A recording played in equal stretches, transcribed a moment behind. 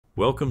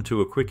Welcome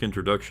to a quick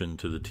introduction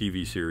to the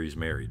TV series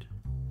Married.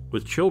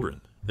 With Children,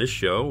 this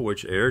show,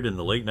 which aired in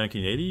the late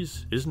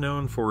 1980s, is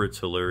known for its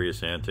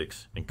hilarious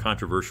antics and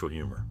controversial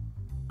humor.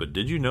 But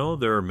did you know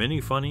there are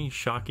many funny,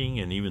 shocking,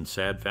 and even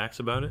sad facts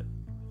about it?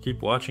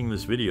 Keep watching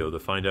this video to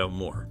find out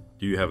more.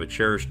 Do you have a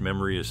cherished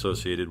memory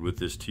associated with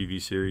this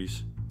TV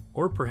series?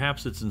 Or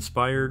perhaps it's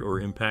inspired or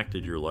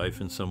impacted your life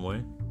in some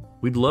way?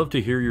 We'd love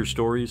to hear your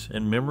stories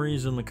and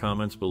memories in the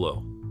comments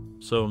below.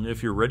 So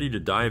if you're ready to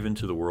dive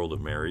into the world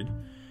of Married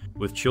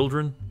with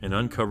Children and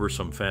uncover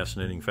some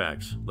fascinating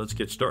facts, let's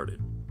get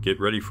started. Get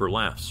ready for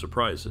laughs,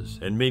 surprises,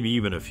 and maybe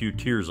even a few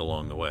tears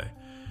along the way.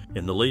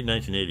 In the late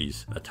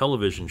 1980s, a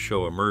television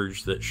show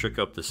emerged that shook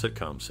up the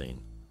sitcom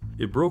scene.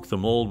 It broke the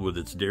mold with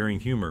its daring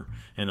humor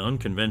and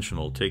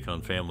unconventional take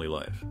on family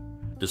life.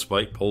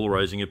 Despite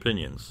polarizing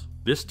opinions,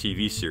 this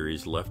TV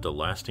series left a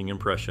lasting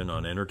impression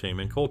on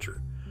entertainment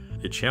culture.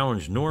 It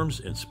challenged norms,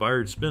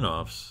 inspired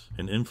spin-offs,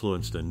 and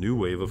influenced a new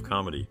wave of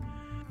comedy.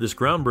 This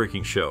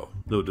groundbreaking show,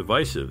 though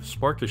divisive,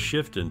 sparked a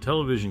shift in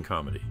television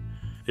comedy.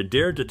 It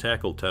dared to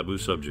tackle taboo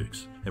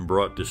subjects and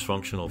brought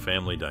dysfunctional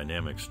family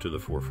dynamics to the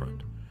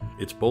forefront.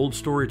 Its bold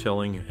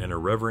storytelling and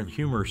irreverent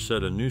humor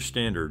set a new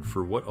standard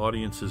for what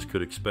audiences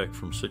could expect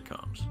from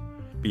sitcoms.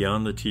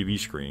 Beyond the TV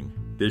screen,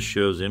 this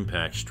show's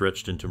impact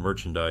stretched into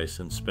merchandise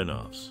and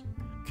spin-offs.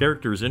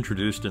 Characters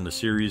introduced in the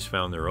series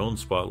found their own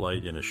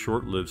spotlight in a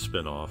short-lived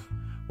spin-off,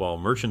 while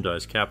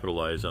merchandise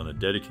capitalized on a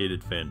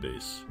dedicated fan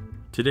base.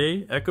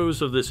 Today,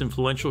 echoes of this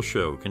influential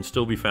show can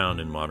still be found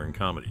in modern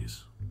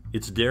comedies.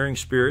 Its daring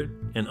spirit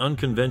and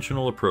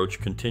unconventional approach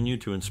continue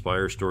to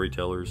inspire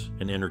storytellers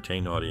and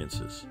entertain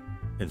audiences.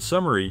 In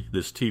summary,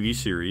 this TV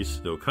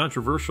series, though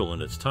controversial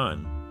in its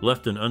time,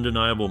 left an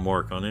undeniable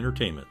mark on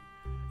entertainment.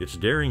 Its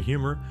daring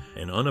humor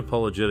and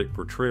unapologetic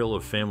portrayal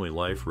of family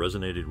life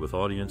resonated with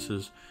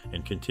audiences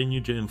and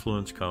continued to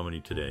influence comedy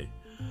today.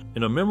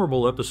 In a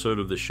memorable episode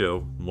of the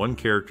show, one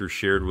character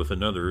shared with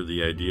another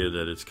the idea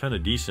that it's kinda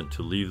decent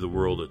to leave the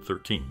world at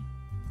 13.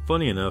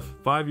 Funny enough,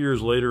 5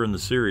 years later in the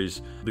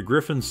series, the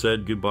Griffins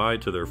said goodbye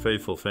to their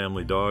faithful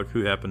family dog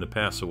who happened to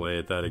pass away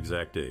at that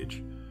exact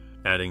age.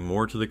 Adding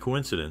more to the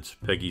coincidence,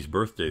 Peggy's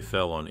birthday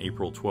fell on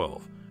April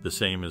 12, the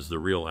same as the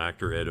real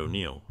actor Ed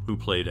O'Neill, who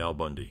played Al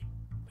Bundy.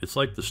 It's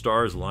like the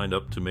stars lined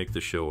up to make the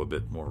show a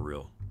bit more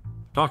real.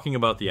 Talking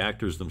about the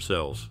actors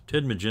themselves,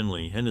 Ted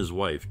McGinley and his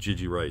wife,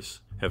 Gigi Rice,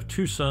 have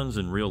two sons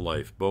in real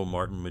life, Beau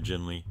Martin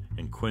McGinley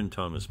and Quinn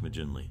Thomas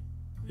McGinley.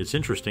 It's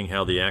interesting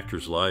how the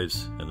actors'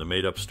 lives and the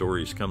made-up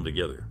stories come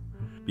together.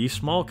 These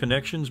small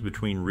connections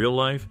between real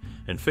life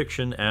and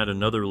fiction add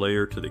another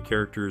layer to the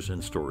characters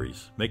and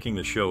stories, making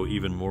the show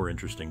even more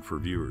interesting for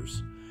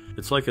viewers.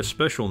 It's like a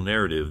special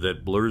narrative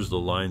that blurs the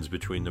lines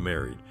between the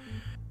Married,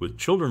 with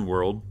Children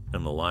world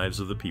and the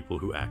lives of the people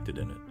who acted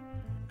in it.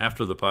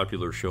 After the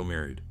popular show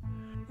Married,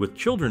 with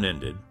Children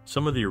ended,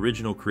 some of the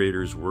original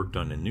creators worked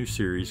on a new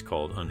series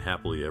called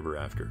Unhappily Ever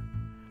After.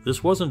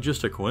 This wasn't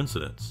just a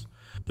coincidence.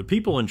 The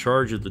people in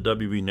charge at the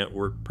WB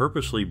network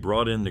purposely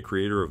brought in the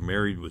creator of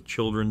Married with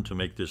Children to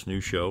make this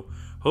new show,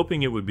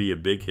 hoping it would be a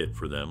big hit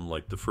for them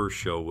like the first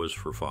show was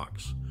for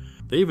Fox.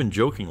 They even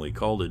jokingly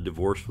called it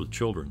Divorced with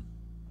Children,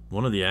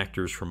 one of the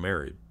actors from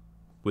Married.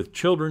 With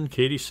Children,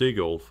 Katey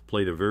Sagal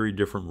played a very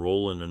different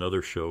role in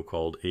another show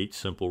called 8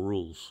 Simple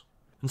Rules,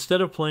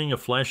 instead of playing a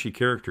flashy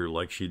character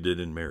like she did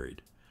in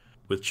Married.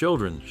 With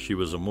Children, she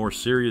was a more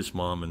serious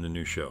mom in the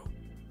new show.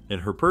 In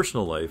her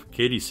personal life,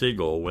 Katey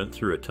Sagal went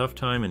through a tough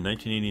time in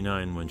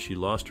 1989 when she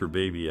lost her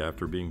baby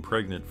after being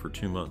pregnant for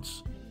 2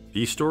 months.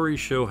 These stories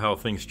show how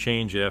things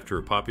change after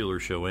a popular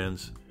show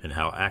ends and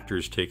how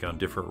actors take on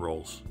different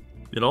roles.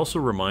 It also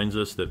reminds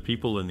us that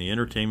people in the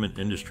entertainment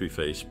industry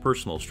face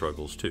personal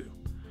struggles too.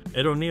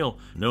 Ed O'Neill,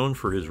 known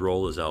for his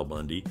role as Al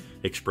Bundy,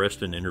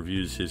 expressed in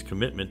interviews his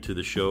commitment to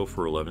the show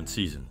for 11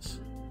 seasons.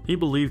 He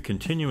believed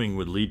continuing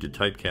would lead to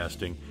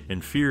typecasting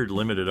and feared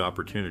limited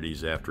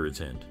opportunities after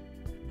its end.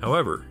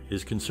 However,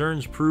 his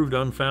concerns proved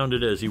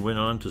unfounded as he went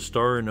on to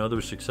star in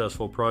other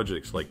successful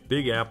projects like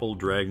Big Apple,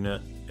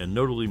 Dragnet, and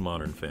notably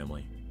Modern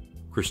Family.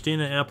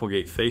 Christina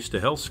Applegate faced a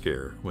health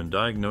scare when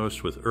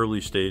diagnosed with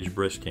early-stage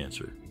breast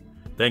cancer.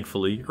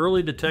 Thankfully,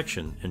 early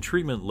detection and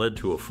treatment led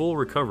to a full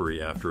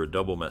recovery after a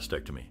double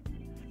mastectomy.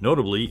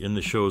 Notably, in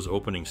the show's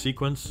opening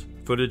sequence,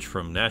 footage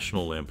from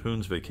National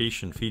Lampoon's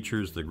Vacation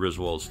features the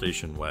Griswold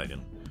station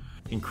wagon.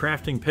 In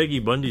crafting Peggy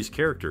Bundy's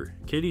character,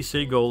 Katey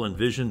Sagal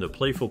envisioned a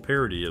playful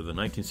parody of the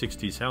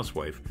 1960s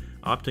housewife,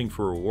 opting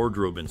for a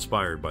wardrobe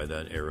inspired by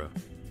that era.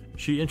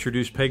 She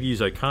introduced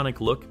Peggy's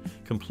iconic look,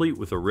 complete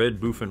with a red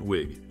bouffant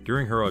wig,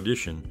 during her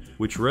audition,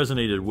 which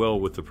resonated well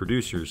with the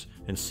producers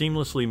and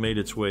seamlessly made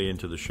its way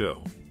into the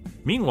show.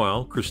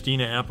 Meanwhile,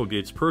 Christina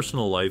Applegate's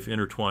personal life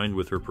intertwined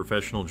with her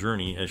professional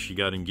journey as she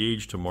got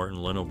engaged to Martin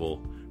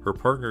Lenobel, her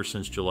partner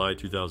since July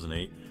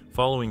 2008,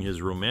 following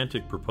his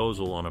romantic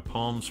proposal on a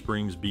Palm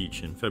Springs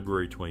beach in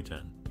February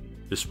 2010.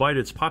 Despite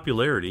its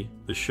popularity,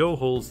 the show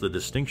holds the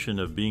distinction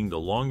of being the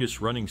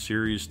longest-running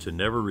series to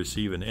never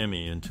receive an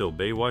Emmy until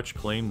Baywatch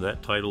claimed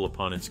that title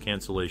upon its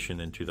cancellation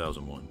in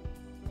 2001.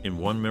 In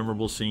one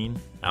memorable scene,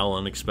 Al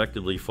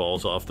unexpectedly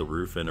falls off the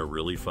roof in a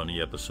really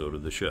funny episode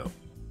of the show.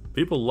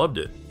 People loved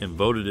it and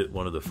voted it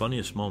one of the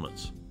funniest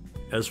moments.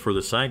 As for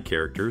the side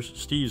characters,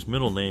 Steve's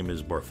middle name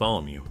is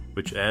Bartholomew,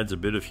 which adds a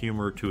bit of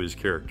humor to his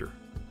character.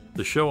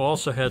 The show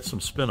also had some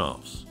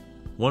spin-offs.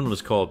 One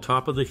was called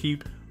Top of the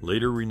Heap,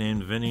 later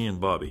renamed Vinny and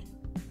Bobby.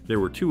 There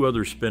were 2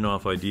 other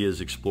spin-off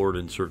ideas explored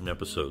in certain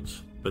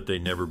episodes, but they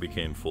never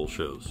became full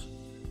shows.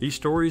 These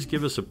stories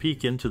give us a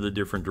peek into the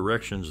different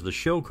directions the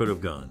show could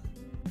have gone.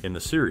 In the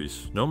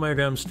series,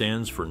 Nomagam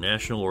stands for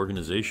National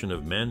Organization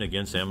of Men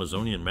Against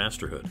Amazonian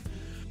Masterhood.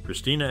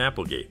 Christina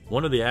Applegate,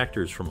 one of the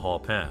actors from Hall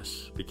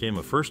Pass, became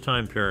a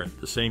first-time parent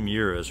the same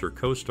year as her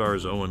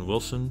co-stars Owen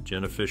Wilson,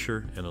 Jenna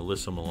Fisher, and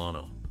Alyssa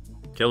Milano.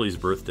 Kelly's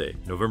birthday,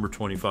 November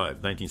 25,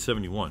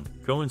 1971,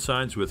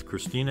 coincides with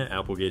Christina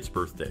Applegate's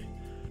birthday.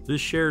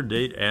 This shared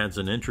date adds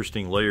an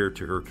interesting layer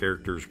to her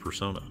character's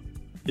persona.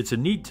 It's a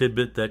neat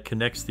tidbit that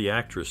connects the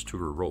actress to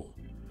her role.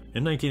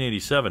 In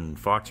 1987,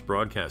 Fox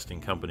Broadcasting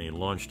Company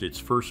launched its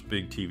first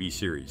big TV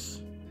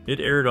series.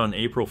 It aired on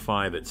April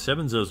 5 at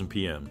 7:00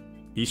 p.m.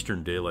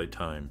 Eastern Daylight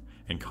Time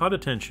and caught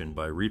attention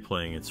by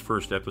replaying its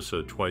first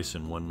episode twice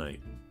in one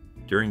night.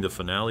 During the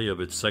finale of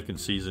its second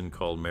season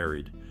called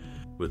Married,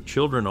 with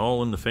children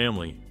all in the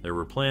family, there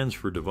were plans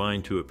for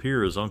Divine to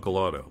appear as Uncle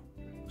Otto.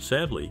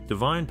 Sadly,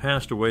 Divine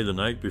passed away the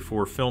night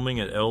before filming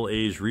at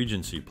LA's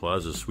Regency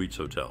Plaza Suites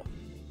Hotel.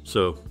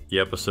 So, the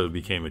episode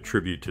became a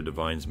tribute to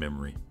Divine's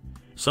memory.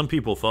 Some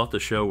people thought the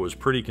show was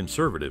pretty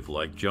conservative,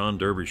 like John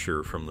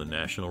Derbyshire from the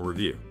National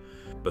Review.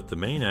 But the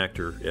main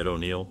actor, Ed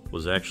O'Neill,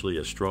 was actually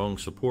a strong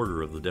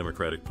supporter of the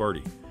Democratic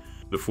Party.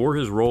 Before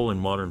his role in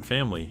Modern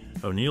Family,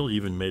 O'Neill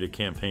even made a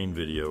campaign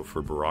video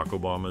for Barack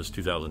Obama's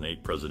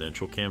 2008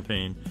 presidential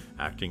campaign,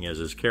 acting as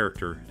his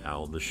character,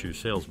 Al the Shoe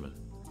Salesman.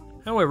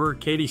 However,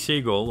 Katey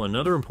Sagal,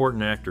 another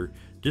important actor,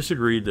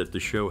 disagreed that the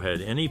show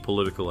had any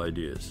political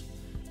ideas.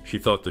 She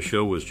thought the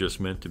show was just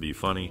meant to be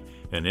funny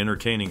and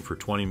entertaining for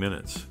 20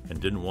 minutes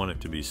and didn't want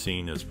it to be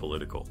seen as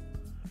political.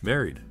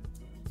 Married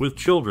with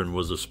Children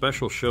was a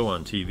special show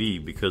on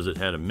TV because it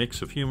had a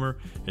mix of humor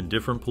and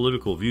different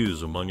political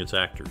views among its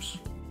actors.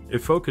 It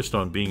focused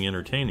on being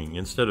entertaining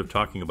instead of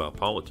talking about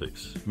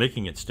politics,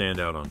 making it stand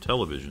out on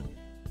television.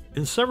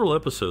 In several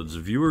episodes,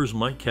 viewers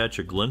might catch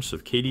a glimpse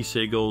of Katey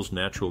Sagal's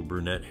natural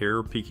brunette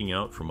hair peeking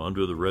out from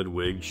under the red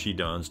wig she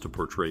dons to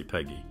portray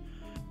Peggy.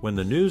 When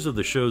the news of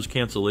the show's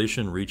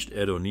cancellation reached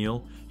Ed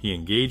O'Neill, he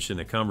engaged in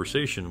a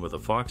conversation with a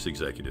Fox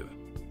executive.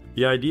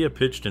 The idea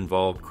pitched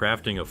involved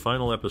crafting a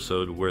final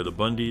episode where the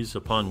Bundys,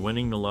 upon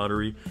winning the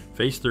lottery,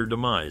 faced their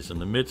demise in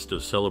the midst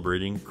of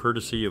celebrating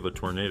courtesy of a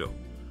tornado.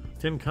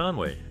 Tim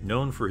Conway,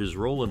 known for his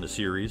role in the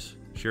series,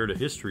 shared a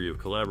history of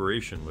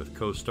collaboration with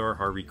co-star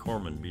Harvey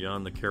Korman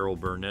beyond the Carol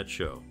Burnett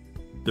show.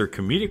 Their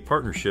comedic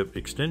partnership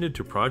extended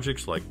to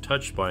projects like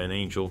Touched by an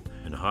Angel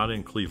and Hot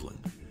in Cleveland.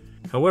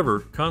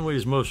 However,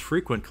 Conway's most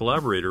frequent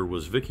collaborator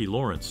was Vicki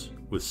Lawrence,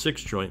 with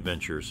 6 joint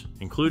ventures,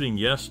 including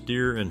Yes,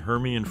 Dear, and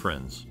Hermie and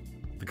Friends.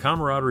 The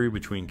camaraderie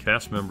between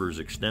cast members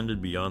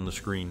extended beyond the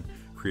screen,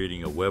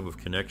 creating a web of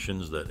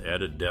connections that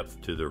added depth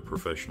to their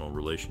professional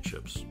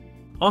relationships.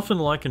 Often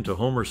likened to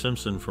Homer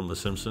Simpson from The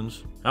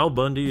Simpsons, Al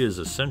Bundy is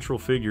a central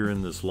figure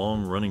in this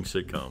long-running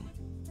sitcom.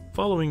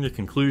 Following the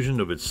conclusion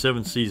of its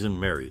 7th season,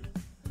 Married,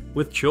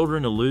 With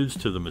Children alludes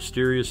to the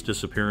mysterious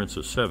disappearance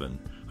of Seven,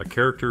 a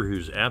character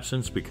whose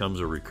absence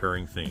becomes a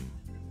recurring theme.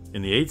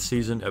 In the 8th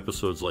season,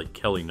 episodes like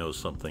Kelly Knows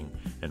Something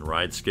and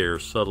Ride Scare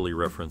subtly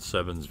reference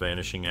Seven's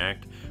vanishing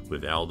act,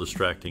 with Al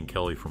distracting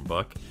Kelly from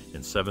Buck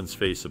and Seven's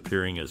face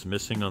appearing as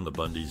missing on the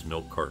Bundys'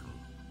 milk carton.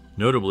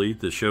 Notably,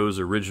 the show's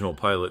original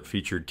pilot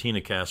featured Tina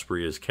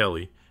Caspery as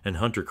Kelly and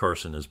Hunter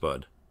Carson as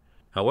Bud.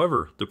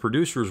 However, the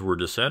producers were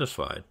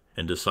dissatisfied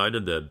and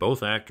decided that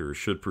both actors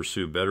should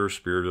pursue better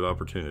spirited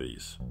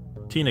opportunities.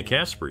 Tina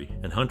Caspery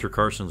and Hunter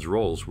Carson's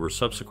roles were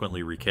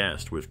subsequently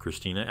recast, with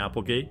Christina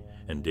Applegate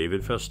and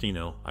David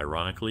Faustino,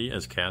 ironically,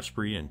 as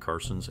Caspery and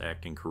Carson's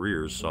acting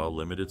careers saw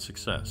limited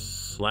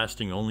success,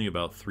 lasting only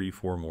about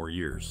 3-4 more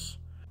years.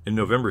 In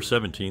November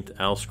 17th,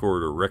 Al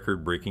scored a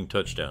record-breaking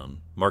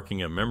touchdown,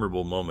 marking a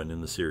memorable moment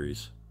in the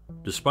series.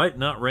 Despite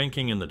not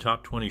ranking in the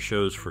top 20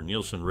 shows for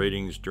Nielsen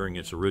ratings during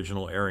its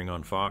original airing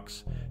on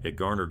Fox, it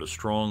garnered a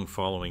strong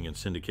following in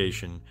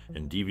syndication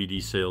and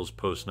DVD sales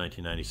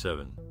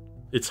post-1997.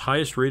 Its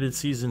highest-rated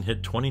season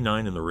hit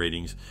 29 in the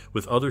ratings,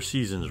 with other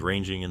seasons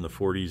ranging in the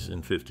 40s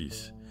and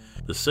 50s.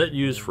 The set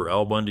used for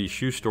Al Bundy's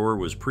shoe store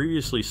was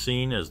previously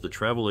seen as the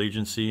travel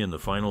agency in the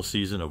final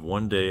season of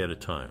One Day at a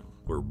Time,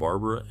 where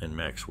Barbara and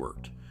Max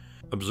worked.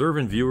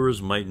 Observant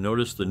viewers might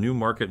notice the New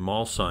Market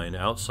Mall sign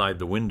outside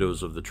the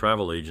windows of the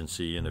travel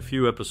agency in a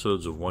few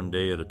episodes of One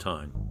Day at a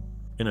Time.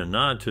 In a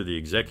nod to the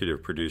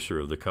executive producer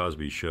of The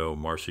Cosby Show,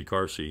 Marcy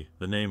Carsey,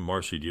 the name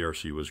Marcy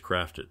D'Arcy was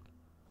crafted.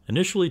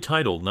 Initially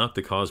titled Not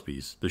the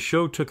Cosbys, the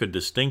show took a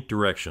distinct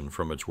direction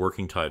from its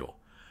working title.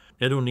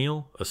 Ed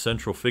O'Neill, a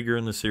central figure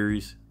in the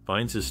series,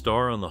 finds his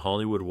star on the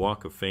Hollywood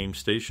Walk of Fame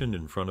stationed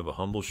in front of a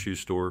humble shoe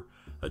store,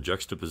 a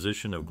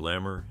juxtaposition of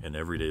glamour and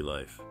everyday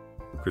life.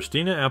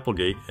 Christina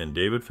Applegate and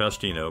David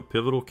Faustino,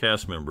 pivotal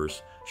cast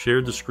members,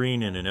 shared the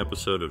screen in an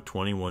episode of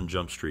 21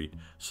 Jump Street,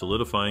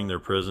 solidifying their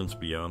presence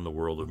beyond the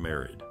world of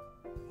Married.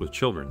 With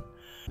children,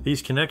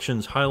 these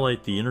connections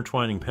highlight the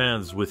intertwining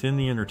paths within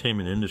the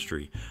entertainment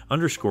industry,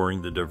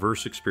 underscoring the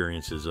diverse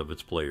experiences of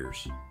its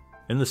players.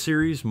 In the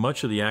series,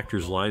 much of the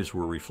actors' lives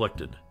were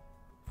reflected.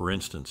 For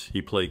instance,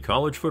 he played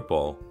college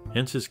football,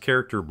 hence his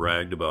character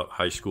bragged about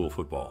high school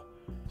football.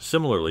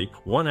 Similarly,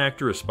 one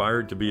actor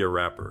aspired to be a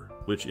rapper,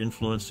 which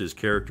influenced his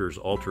character's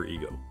alter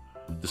ego.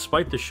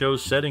 Despite the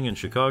show's setting in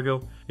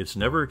Chicago, it's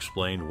never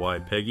explained why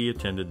Peggy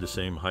attended the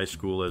same high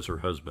school as her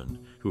husband,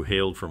 who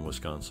hailed from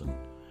Wisconsin.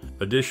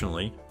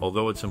 Additionally,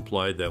 although it's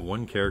implied that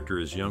one character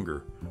is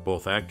younger,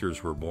 both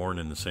actors were born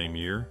in the same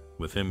year,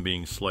 with him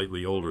being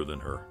slightly older than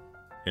her.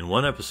 In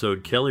one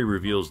episode, Kelly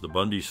reveals the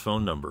Bundy's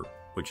phone number,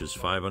 which is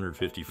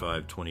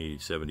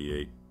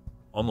 555-2878.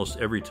 Almost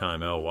every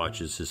time Al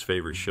watches his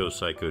favorite show,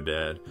 Psycho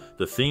Dad,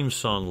 the theme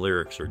song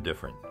lyrics are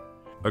different.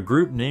 A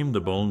group named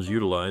The Bones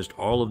utilized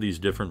all of these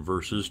different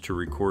verses to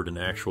record an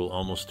actual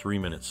almost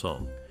 3-minute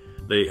song.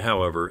 They,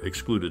 however,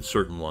 excluded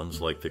certain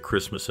ones like the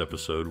Christmas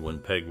episode when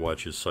Peg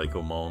watches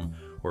Psycho Mom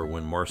or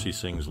when Marcy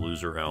sings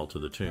Loser Al to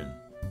the tune.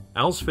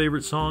 Al's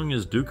favorite song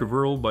is Duke of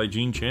Earl by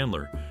Gene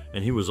Chandler,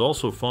 and he was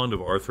also fond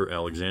of Arthur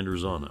Alexander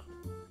Zana.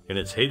 In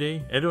its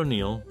heyday, Ed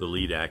O'Neill, the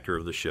lead actor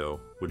of the show,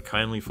 would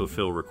kindly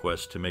fulfill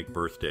requests to make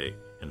birthday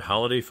and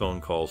holiday phone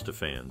calls to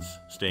fans,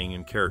 staying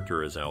in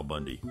character as Al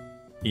Bundy.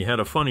 He had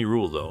a funny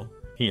rule, though.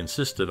 He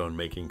insisted on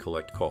making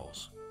collect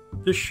calls.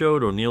 This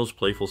showed O'Neill's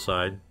playful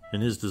side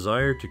and his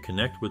desire to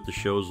connect with the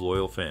show's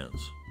loyal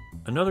fans.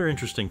 Another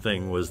interesting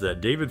thing was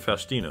that David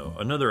Faustino,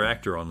 another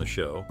actor on the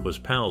show, was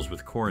pals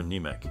with Curran,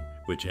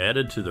 which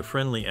added to the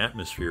friendly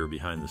atmosphere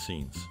behind the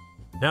scenes.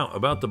 Now,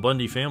 about the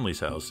Bundy family's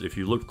house, if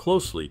you look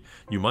closely,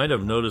 you might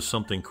have noticed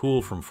something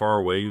cool. From far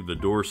away. The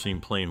door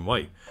seemed plain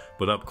white,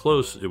 but up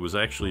close it was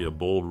actually a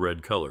bold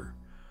red color.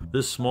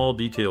 This small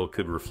detail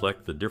could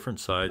reflect the different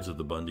sides of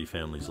the Bundy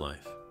family's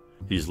life.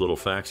 These little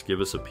facts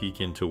give us a peek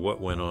into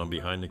what went on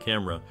behind the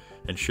camera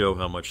and show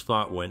how much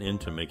thought went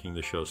into making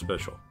the show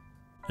special.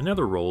 In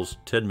other roles,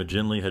 Ted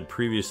McGinley had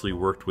previously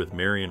worked with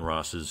Marion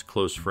Ross's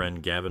close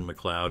friend Gavin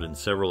MacLeod in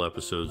several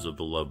episodes of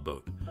The Love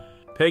Boat.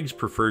 Peg's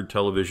preferred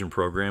television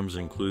programs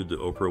include The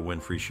Oprah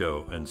Winfrey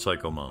Show and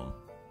Psycho Mom.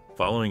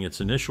 Following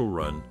its initial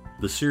run,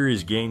 the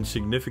series gained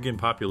significant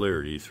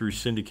popularity through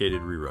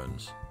syndicated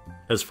reruns.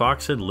 As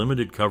Fox had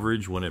limited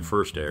coverage when it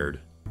first aired,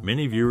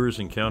 many viewers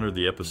encountered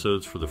the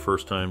episodes for the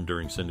first time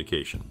during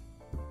syndication.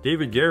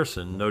 David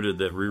Garrison noted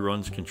that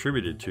reruns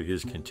contributed to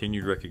his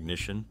continued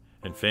recognition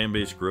and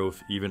fanbase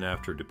growth even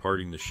after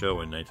departing the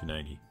show in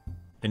 1990.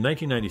 In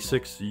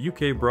 1996, the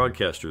UK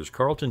broadcasters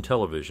Carlton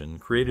Television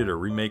created a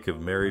remake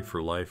of Married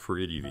for Life for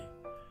ITV.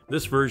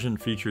 This version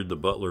featured the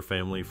Butler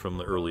family from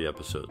the early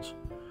episodes.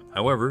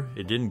 However,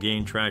 it didn't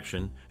gain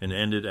traction and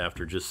ended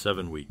after just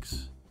 7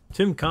 weeks.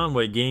 Tim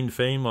Conway gained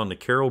fame on the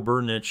Carol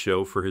Burnett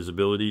Show for his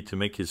ability to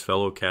make his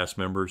fellow cast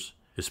members,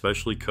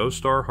 especially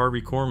co-star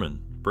Harvey Korman,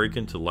 break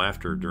into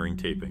laughter during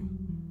taping.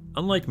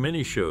 Unlike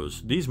many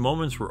shows, these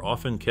moments were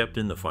often kept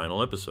in the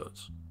final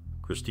episodes.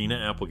 Christina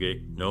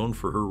Applegate, known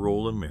for her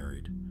role in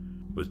Married.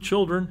 With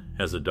children,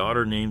 has a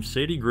daughter named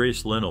Sadie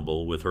Grace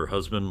Lenable with her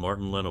husband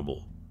Martin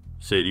Lenable.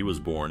 Sadie was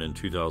born in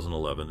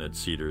 2011 at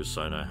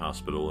Cedars-Sinai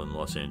Hospital in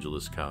Los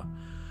Angeles, Ca.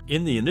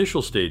 In the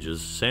initial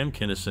stages, Sam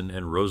Kinison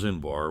and Roseanne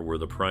Barr were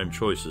the prime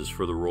choices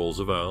for the roles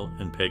of Al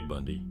and Peg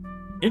Bundy.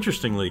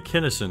 Interestingly,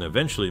 Kinison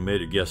eventually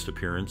made a guest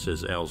appearance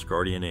as Al's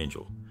guardian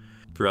angel.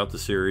 Throughout the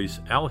series,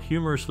 Al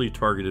humorously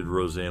targeted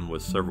Roseanne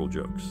with several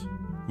jokes.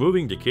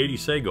 Moving to Katey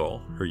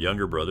Sagal, her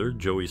younger brother,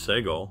 Joey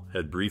Sagal,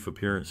 had brief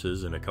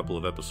appearances in a couple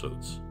of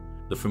episodes.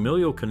 The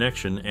familial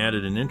connection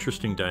added an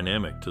interesting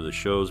dynamic to the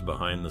show's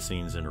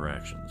behind-the-scenes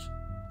interactions.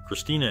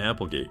 Christina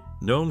Applegate,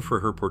 known for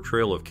her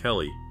portrayal of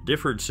Kelly,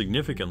 differed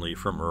significantly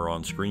from her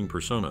on-screen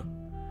persona.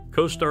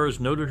 Co-stars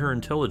noted her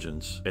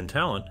intelligence and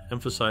talent,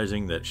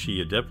 emphasizing that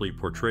she adeptly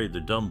portrayed the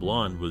dumb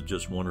blonde with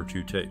just 1 or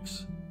 2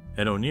 takes.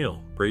 Ed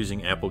O'Neill,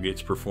 praising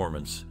Applegate's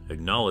performance,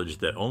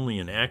 acknowledged that only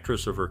an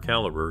actress of her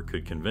caliber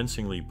could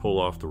convincingly pull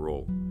off the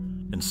role.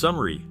 In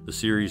summary, the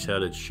series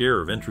had its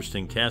share of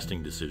interesting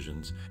casting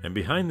decisions and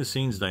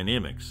behind-the-scenes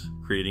dynamics,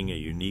 creating a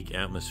unique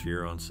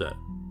atmosphere on set.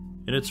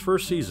 In its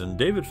first season,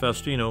 David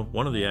Faustino,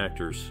 one of the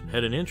actors,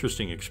 had an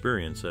interesting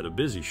experience at a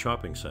busy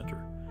shopping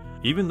center.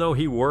 Even though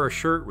he wore a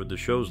shirt with the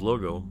show's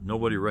logo,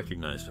 nobody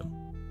recognized him.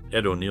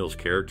 Ed O'Neill's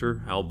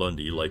character, Al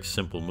Bundy, likes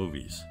simple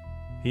movies.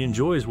 He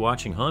enjoys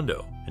watching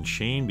Hondo and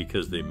Shane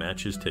because they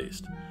match his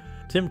taste.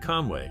 Tim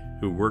Conway,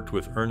 who worked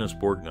with Ernest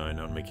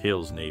Borgnine on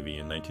McHale's Navy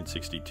in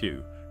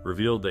 1962,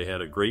 revealed they had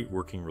a great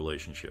working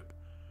relationship.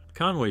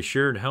 Conway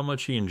shared how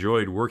much he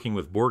enjoyed working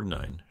with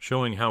Borgnine,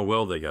 showing how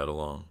well they got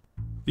along.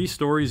 These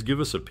stories give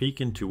us a peek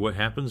into what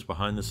happens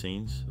behind the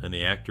scenes and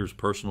the actors'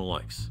 personal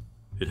likes.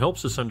 It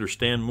helps us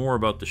understand more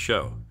about the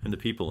show and the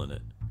people in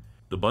it.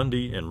 The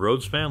Bundy and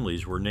Rhoades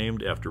families were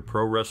named after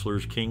pro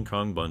wrestlers King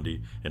Kong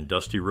Bundy and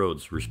Dusty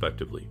Rhoades,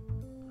 respectively.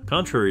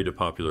 Contrary to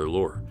popular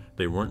lore,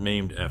 they weren't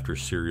named after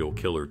serial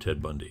killer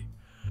Ted Bundy.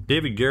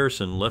 David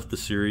Garrison left the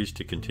series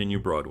to continue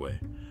Broadway.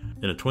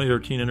 In a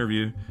 2013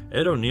 interview,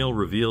 Ed O'Neill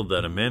revealed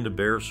that Amanda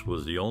Bearse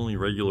was the only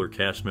regular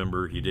cast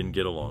member he didn't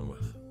get along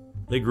with.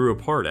 They grew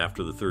apart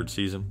after the third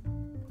season.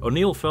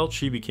 O'Neill felt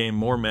she became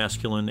more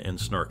masculine and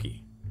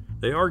snarky.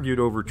 They argued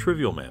over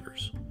trivial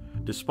matters.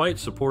 Despite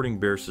supporting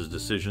Bearse's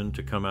decision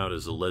to come out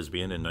as a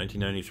lesbian in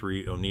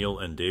 1993, O'Neill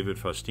and David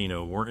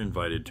Faustino weren't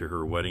invited to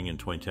her wedding in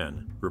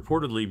 2010,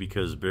 reportedly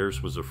because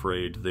Bearse was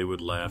afraid they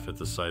would laugh at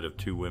the sight of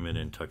two women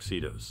in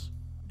tuxedos.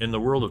 In the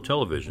world of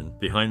television,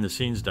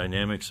 behind-the-scenes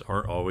dynamics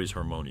aren't always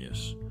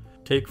harmonious.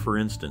 Take, for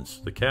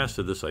instance, the cast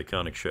of this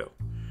iconic show.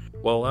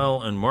 While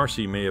Al and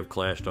Marcy may have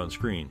clashed on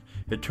screen,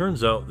 it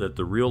turns out that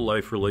the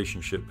real-life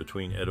relationship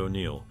between Ed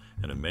O'Neill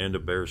and Amanda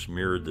Bearse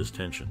mirrored this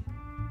tension.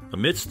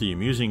 Amidst the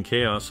amusing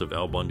chaos of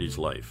Al Bundy's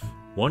life,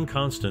 one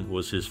constant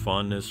was his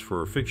fondness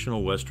for a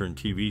fictional Western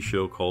TV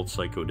show called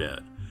Psycho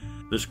Dad.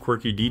 This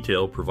quirky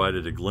detail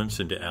provided a glimpse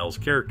into Al's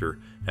character,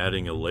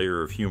 adding a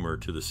layer of humor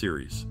to the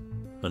series.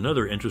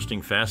 Another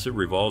interesting facet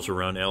revolves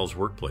around Al's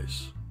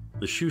workplace.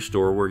 The shoe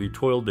store where he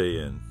toiled day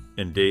in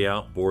and day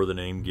out bore the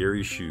name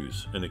Gary's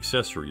Shoes and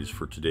Accessories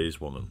for Today's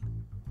Woman.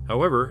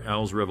 However,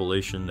 Al's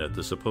revelation that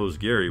the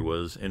supposed Gary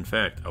was, in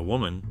fact, a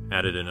woman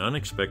added an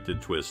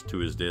unexpected twist to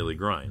his daily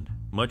grind,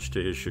 much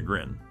to his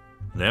chagrin.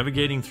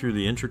 Navigating through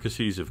the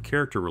intricacies of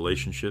character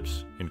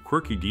relationships and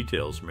quirky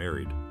details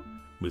married,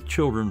 with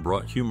children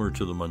brought humor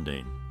to the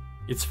mundane.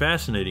 It's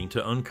fascinating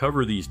to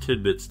uncover these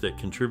tidbits that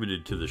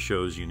contributed to the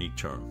show's unique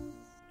charm.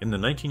 In the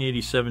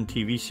 1987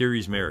 TV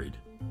series Married,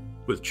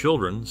 with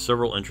children,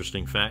 several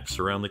interesting facts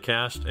surround the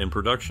cast and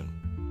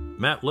production.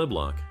 Matt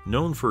LeBlanc,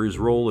 known for his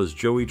role as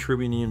Joey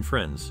Tribbiani in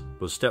Friends,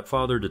 was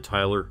stepfather to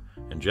Tyler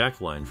and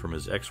Jacqueline from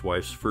his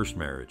ex-wife's first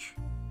marriage.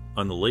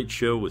 On The Late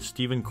Show with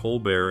Stephen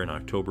Colbert in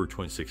October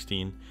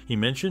 2016, he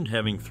mentioned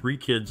having 3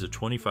 kids, a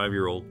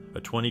 25-year-old,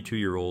 a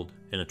 22-year-old,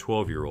 and a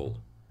 12-year-old.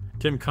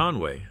 Tim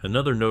Conway,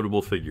 another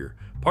notable figure,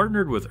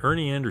 partnered with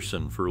Ernie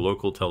Anderson for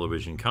local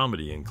television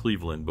comedy in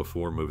Cleveland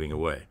before moving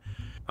away.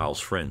 Al's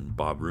friend,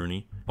 Bob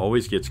Rooney,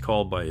 always gets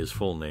called by his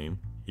full name,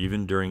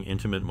 even during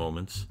intimate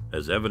moments,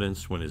 as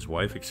evidenced when his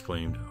wife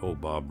exclaimed, "Oh,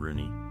 Bob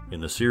Rooney."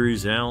 In the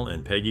series, Al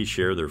and Peggy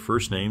share their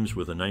first names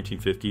with a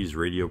 1950s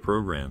radio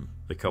program,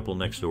 The Couple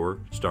Next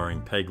Door,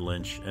 starring Peg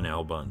Lynch and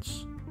Al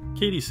Bunce.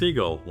 Katey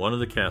Sagal, one of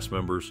the cast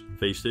members,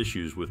 faced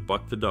issues with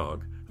Buck the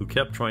dog, who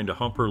kept trying to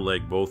hump her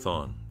leg both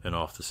on and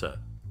off the set.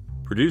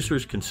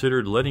 Producers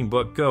considered letting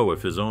Buck go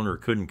if his owner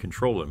couldn't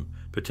control him,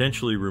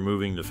 potentially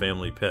removing the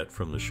family pet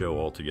from the show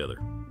altogether.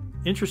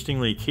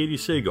 Interestingly, Katey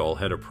Sagal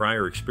had a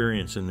prior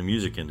experience in the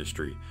music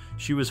industry.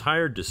 She was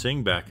hired to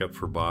sing backup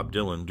for Bob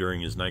Dylan during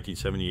his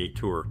 1978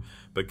 tour,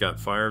 but got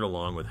fired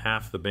along with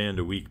half the band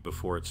a week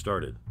before it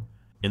started.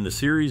 In the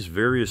series,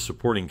 various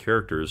supporting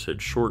characters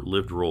had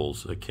short-lived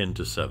roles akin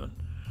to Seven.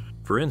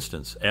 For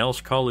instance,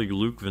 Al's colleague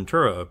Luke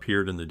Ventura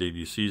appeared in the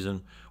debut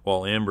season,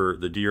 while Amber,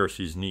 the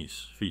DRC's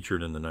niece,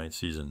 featured in the 9th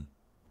season.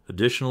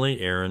 Additionally,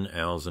 Aaron,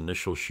 Al's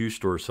initial shoe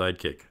store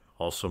sidekick,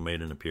 also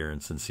made an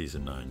appearance in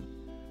season 9.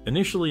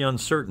 Initially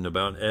uncertain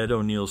about Ed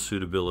O'Neill's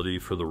suitability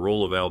for the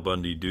role of Al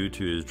Bundy due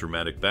to his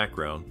dramatic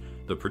background,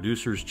 the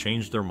producers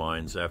changed their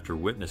minds after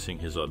witnessing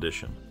his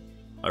audition.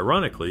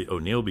 Ironically,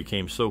 O'Neill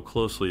became so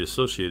closely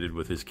associated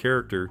with his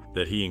character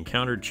that he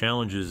encountered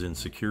challenges in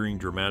securing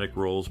dramatic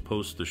roles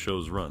post the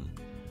show's run.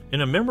 In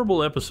a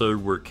memorable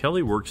episode where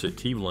Kelly works at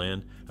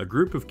TV-Land, a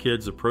group of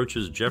kids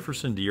approaches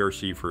Jefferson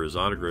DRC for his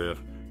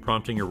autograph,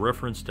 prompting a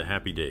reference to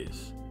Happy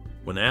Days.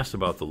 When asked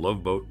about the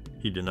Love Boat,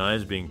 he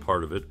denies being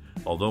part of it,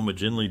 although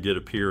McGinley did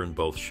appear in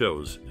both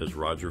shows as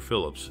Roger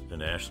Phillips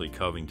and Ashley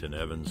Covington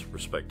Evans,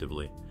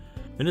 respectively.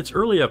 In its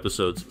early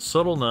episodes,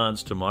 subtle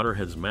nods to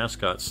Motorhead's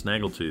mascot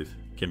Snaggletooth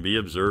can be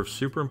observed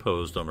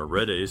superimposed on a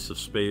red ace of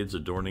spades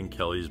adorning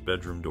Kelly's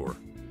bedroom door.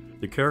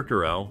 The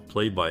character Al,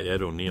 played by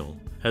Ed O'Neill,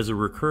 has a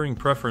recurring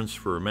preference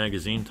for a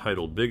magazine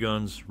titled Big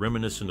Uns,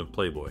 reminiscent of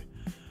Playboy.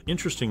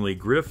 Interestingly,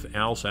 Griff,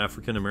 Al's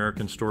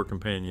African-American store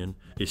companion,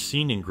 is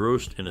seen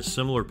engrossed in a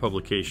similar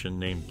publication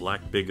named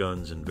Black Big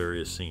Uns in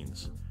various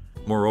scenes.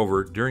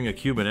 Moreover, during a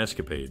Cuban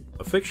escapade,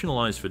 a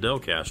fictionalized Fidel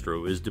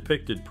Castro is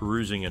depicted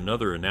perusing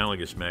another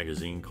analogous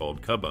magazine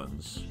called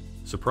Cubuns.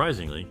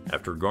 Surprisingly,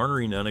 after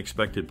garnering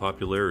unexpected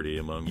popularity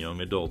among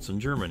young adults in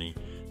Germany,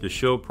 the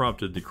show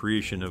prompted the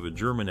creation of a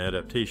German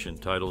adaptation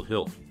titled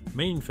Hilf,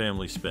 Main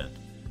Family Spent.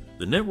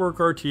 The network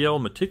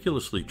RTL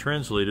meticulously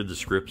translated the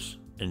scripts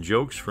and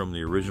jokes from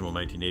the original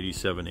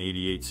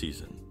 1987-88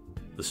 season.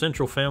 The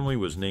central family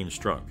was named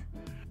Strunk.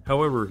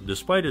 However,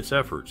 despite its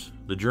efforts,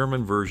 the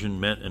German version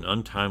met an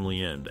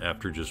untimely end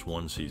after just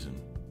 1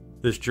 season.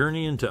 This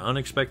journey into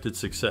unexpected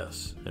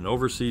success and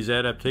overseas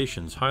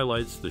adaptations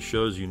highlights the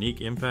show's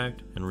unique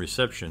impact and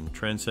reception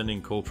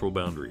transcending cultural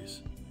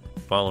boundaries.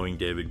 Following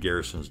David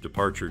Garrison's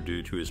departure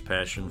due to his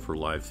passion for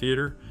live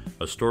theater,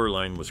 a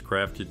storyline was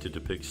crafted to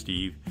depict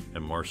Steve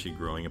and Marcy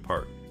growing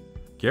apart.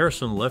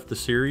 Garrison left the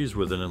series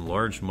with an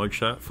enlarged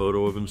mugshot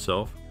photo of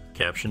himself,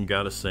 Caption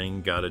 "Gotta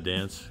sing, gotta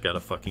dance, gotta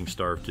fucking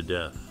starve to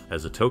death"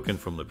 as a token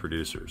from the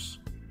producers.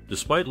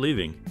 Despite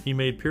leaving, he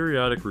made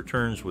periodic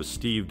returns with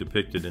Steve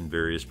depicted in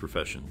various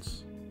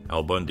professions.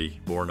 Al Bundy,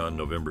 born on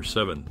November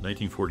 7,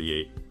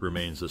 1948,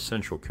 remains a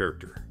central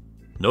character.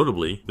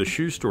 Notably, the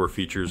shoe store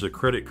features a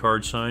credit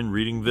card sign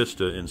reading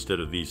Vista instead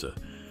of Visa.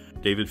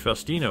 David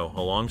Faustino,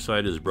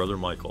 alongside his brother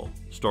Michael,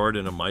 starred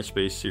in a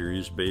MySpace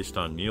series based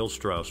on Neil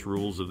Strauss'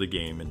 Rules of the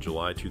Game in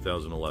July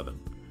 2011.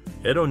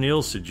 Ed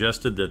O'Neill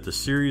suggested that the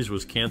series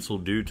was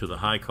canceled due to the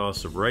high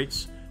cost of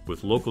rights,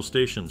 with local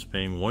stations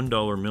paying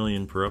 $1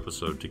 million per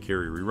episode to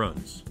carry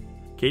reruns.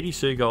 Katey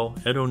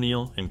Sagal, Ed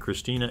O'Neill, and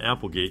Christina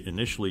Applegate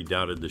initially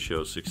doubted the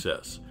show's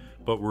success,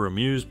 but were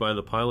amused by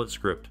the pilot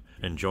script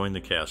and joined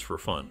the cast for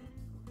fun.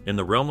 In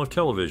the realm of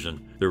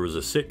television, there was a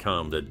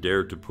sitcom that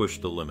dared to push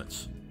the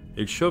limits.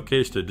 It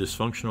showcased a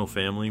dysfunctional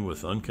family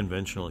with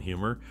unconventional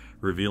humor,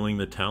 revealing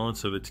the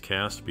talents of its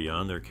cast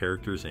beyond their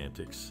characters'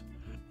 antics.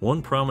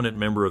 One prominent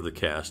member of the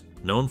cast,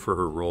 known for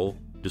her role,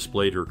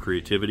 displayed her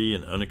creativity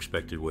in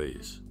unexpected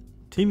ways.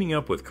 Teaming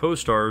up with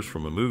co-stars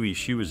from a movie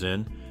she was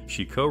in,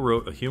 she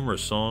co-wrote a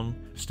humorous song,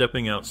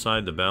 stepping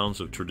outside the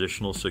bounds of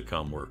traditional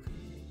sitcom work.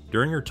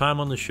 During her time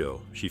on the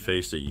show, she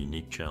faced a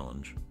unique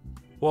challenge.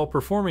 While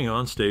performing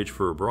on stage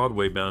for a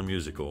Broadway-bound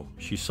musical,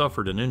 she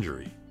suffered an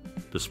injury.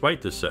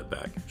 Despite this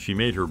setback, she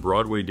made her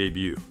Broadway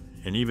debut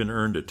and even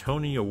earned a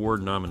Tony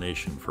Award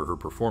nomination for her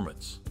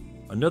performance.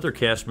 Another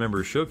cast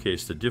member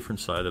showcased a different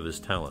side of his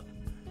talent.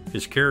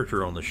 His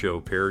character on the show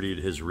parodied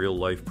his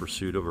real-life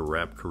pursuit of a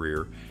rap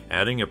career,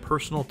 adding a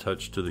personal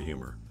touch to the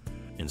humor.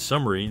 In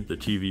summary, the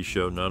TV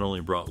show not only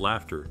brought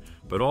laughter,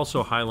 but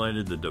also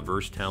highlighted the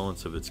diverse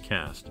talents of its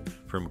cast,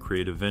 from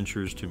creative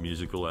ventures to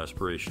musical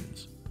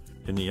aspirations.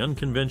 In the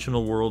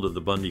unconventional world of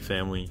the Bundy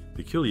family,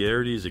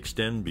 peculiarities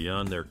extend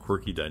beyond their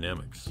quirky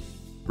dynamics.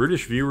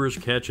 British viewers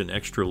catch an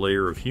extra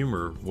layer of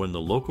humor when the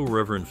local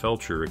Reverend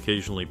Felcher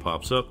occasionally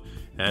pops up,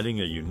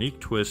 adding a unique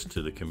twist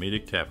to the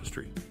comedic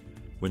tapestry.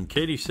 When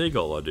Katey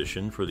Sagal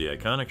auditioned for the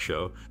iconic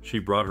show, she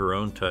brought her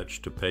own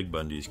touch to Peg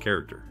Bundy's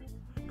character.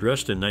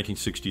 Dressed in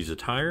 1960s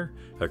attire,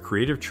 a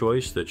creative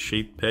choice that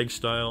shaped Peg's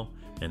style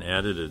and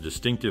added a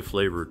distinctive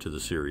flavor to the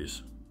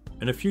series.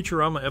 In a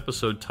Futurama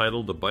episode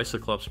titled "The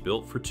Bicyclops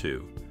Built for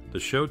Two,"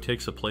 the show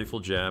takes a playful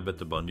jab at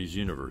the Bundy's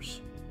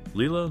universe.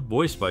 Leela,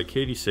 voiced by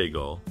Katey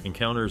Sagal,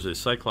 encounters a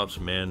Cyclops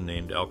man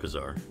named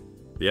Alcazar.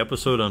 The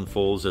episode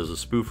unfolds as a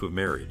spoof of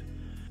Married,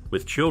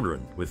 with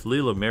children, with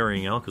Leela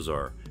marrying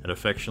Alcazar and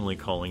affectionately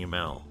calling him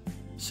Al.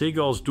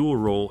 Sagal's dual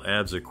role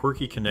adds a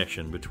quirky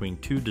connection between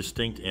two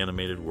distinct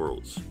animated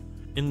worlds.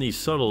 In these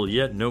subtle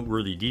yet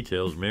noteworthy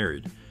details,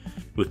 Married,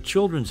 with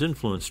children's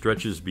influence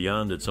stretches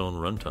beyond its own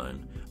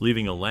runtime,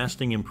 leaving a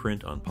lasting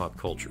imprint on pop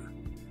culture.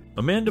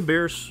 Amanda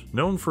Bearse,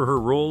 known for her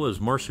role as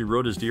Marcy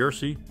Rhoades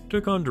D'Arcy,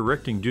 took on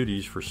directing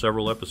duties for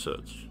several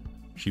episodes.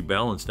 She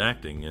balanced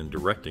acting and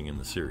directing in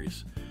the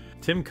series.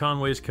 Tim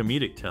Conway's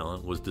comedic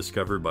talent was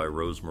discovered by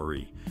Rose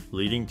Marie,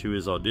 leading to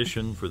his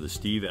audition for the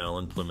Steve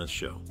Allen Plymouth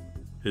show.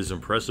 His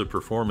impressive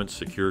performance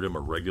secured him a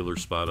regular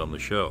spot on the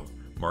show,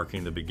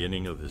 marking the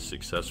beginning of his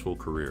successful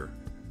career.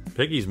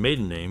 Peggy's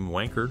maiden name,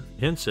 Wanker,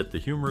 hints at the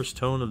humorous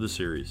tone of the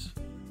series.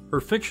 Her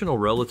fictional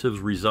relatives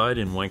reside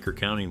in Wanker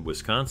County,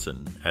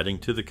 Wisconsin, adding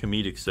to the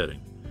comedic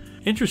setting.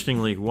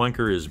 Interestingly,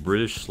 Wanker is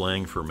British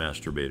slang for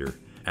masturbator,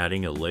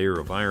 adding a layer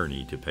of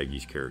irony to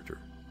Peggy's character.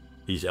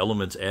 These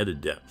elements added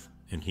depth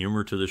and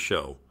humor to the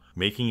show,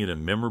 making it a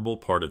memorable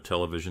part of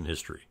television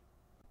history.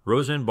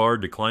 Roseanne Barr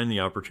declined the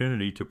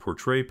opportunity to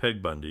portray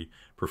Peg Bundy,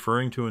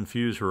 preferring to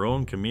infuse her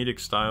own comedic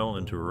style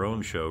into her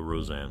own show,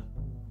 Roseanne.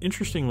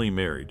 Interestingly,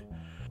 Married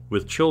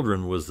with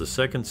Children was the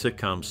second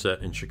sitcom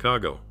set in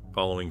Chicago,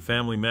 following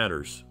Family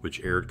Matters, which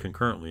aired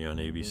concurrently on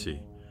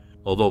ABC.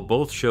 Although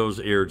both shows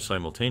aired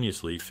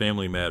simultaneously,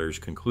 Family Matters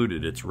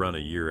concluded its run a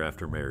year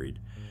after Married.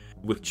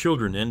 With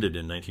Children ended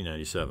in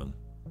 1997.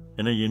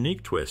 In a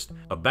unique twist,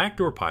 a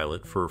backdoor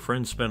pilot for a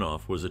Friends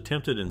spinoff was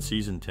attempted in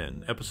Season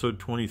 10, Episode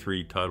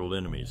 23, titled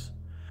Enemies.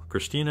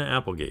 Christina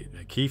Applegate,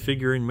 a key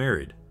figure in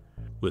Married.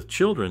 With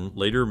Children,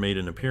 later made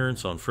an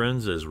appearance on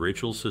Friends as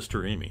Rachel's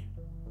sister Amy.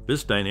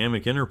 This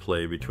dynamic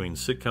interplay between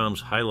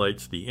sitcoms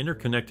highlights the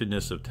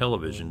interconnectedness of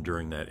television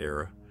during that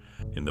era.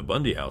 In the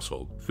Bundy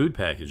household, food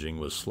packaging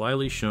was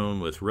slyly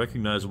shown with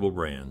recognizable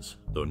brands,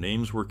 though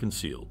names were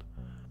concealed.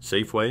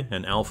 Safeway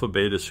and Alpha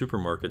Beta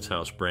Supermarket's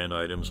house brand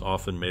items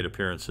often made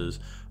appearances,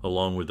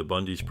 along with the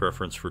Bundy's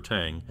preference for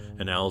Tang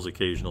and Al's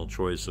occasional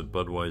choice of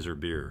Budweiser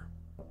beer.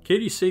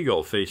 Katey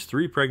Sagal faced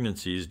 3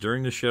 pregnancies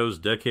during the show's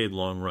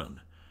decade-long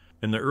run.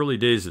 In the early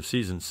days of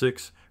Season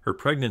 6, her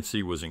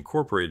pregnancy was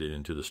incorporated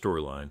into the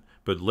storyline,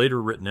 but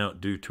later written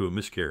out due to a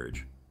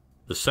miscarriage.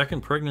 The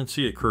second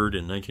pregnancy occurred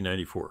in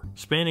 1994,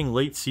 spanning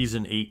late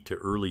Season 8 to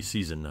early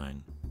Season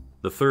 9.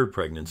 The third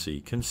pregnancy,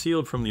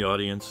 concealed from the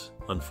audience,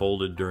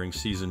 unfolded during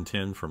Season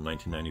 10 from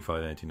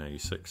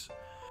 1995-1996.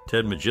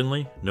 Ted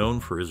McGinley, known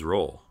for his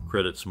role,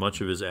 credits much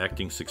of his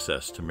acting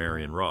success to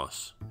Marion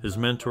Ross, his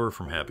mentor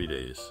from Happy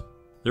Days.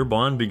 Their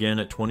bond began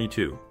at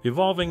 22,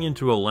 evolving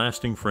into a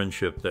lasting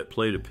friendship that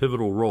played a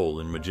pivotal role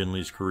in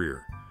McGinley's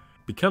career.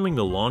 Becoming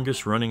the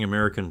longest-running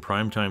American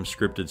primetime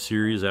scripted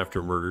series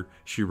after Murder,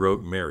 She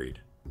Wrote Married.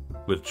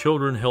 With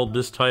Children held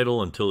this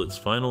title until its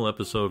final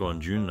episode on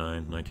June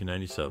 9,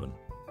 1997.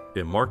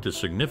 It marked a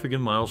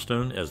significant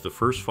milestone as the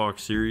first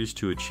Fox series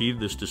to achieve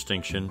this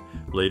distinction,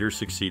 later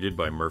succeeded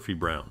by Murphy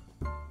Brown.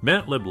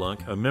 Matt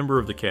LeBlanc, a member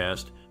of the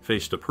cast,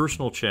 faced a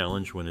personal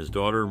challenge when his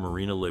daughter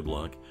Marina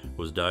LeBlanc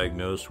was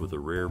diagnosed with a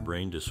rare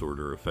brain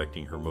disorder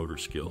affecting her motor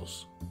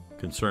skills.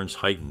 Concerns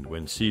heightened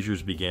when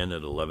seizures began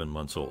at 11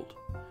 months old.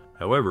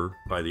 However,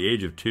 by the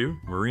age of 2,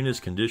 Marina's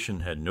condition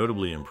had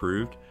notably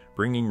improved,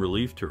 bringing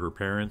relief to her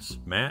parents,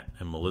 Matt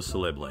and Melissa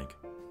LeBlanc.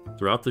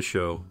 Throughout the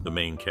show, the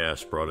main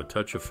cast brought a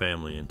touch of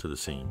family into the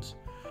scenes.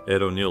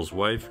 Ed O'Neill's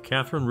wife,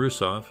 Catherine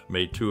Russoff,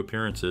 made 2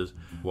 appearances,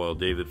 while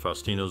David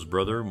Faustino's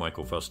brother,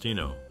 Michael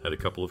Faustino, had a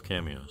couple of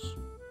cameos.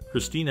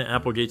 Christina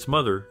Applegate's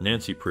mother,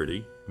 Nancy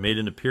Pretty, made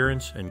an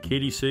appearance, and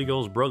Katey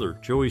Sagal's brother,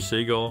 Joey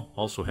Sagal,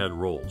 also had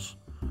roles.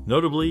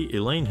 Notably,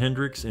 Elaine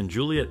Hendricks and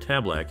Juliet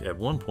Tablack at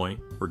one point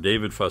were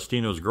David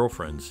Faustino's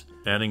girlfriends,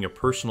 adding a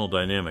personal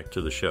dynamic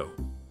to the show.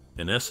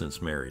 In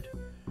essence, married.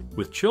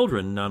 With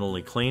Children not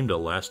only claimed a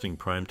lasting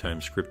primetime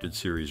scripted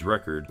series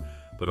record,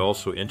 but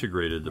also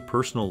integrated the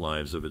personal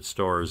lives of its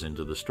stars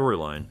into the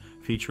storyline,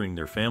 featuring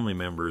their family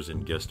members in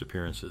guest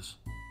appearances.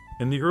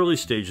 In the early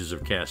stages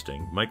of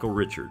casting, Michael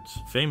Richards,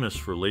 famous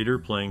for later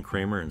playing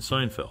Kramer in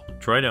Seinfeld,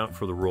 tried out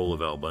for the role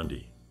of Al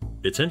Bundy.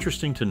 It's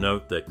interesting to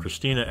note that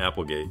Christina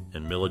Applegate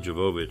and Milla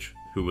Jovovich,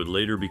 who would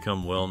later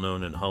become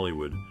well-known in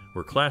Hollywood,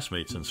 were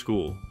classmates in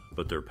school,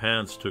 but their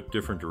paths took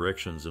different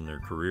directions in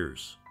their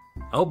careers.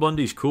 Al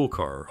Bundy's cool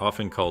car,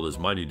 often called his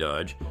Mighty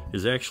Dodge,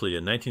 is actually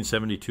a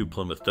 1972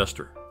 Plymouth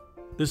Duster.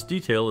 This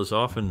detail is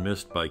often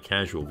missed by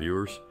casual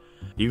viewers.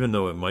 Even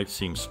though it might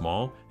seem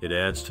small, it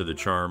adds to the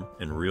charm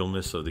and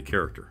realness of the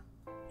character.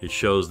 It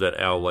shows that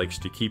Al likes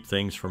to keep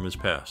things from his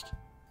past.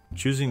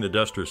 Choosing the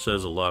Duster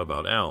says a lot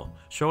about Al,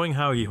 showing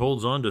how he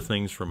holds on to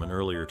things from an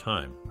earlier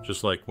time,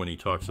 just like when he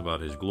talks about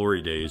his glory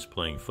days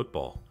playing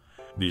football.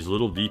 These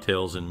little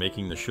details in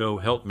making the show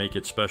help make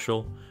it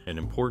special and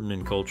important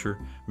in culture,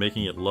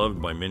 making it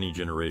loved by many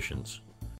generations.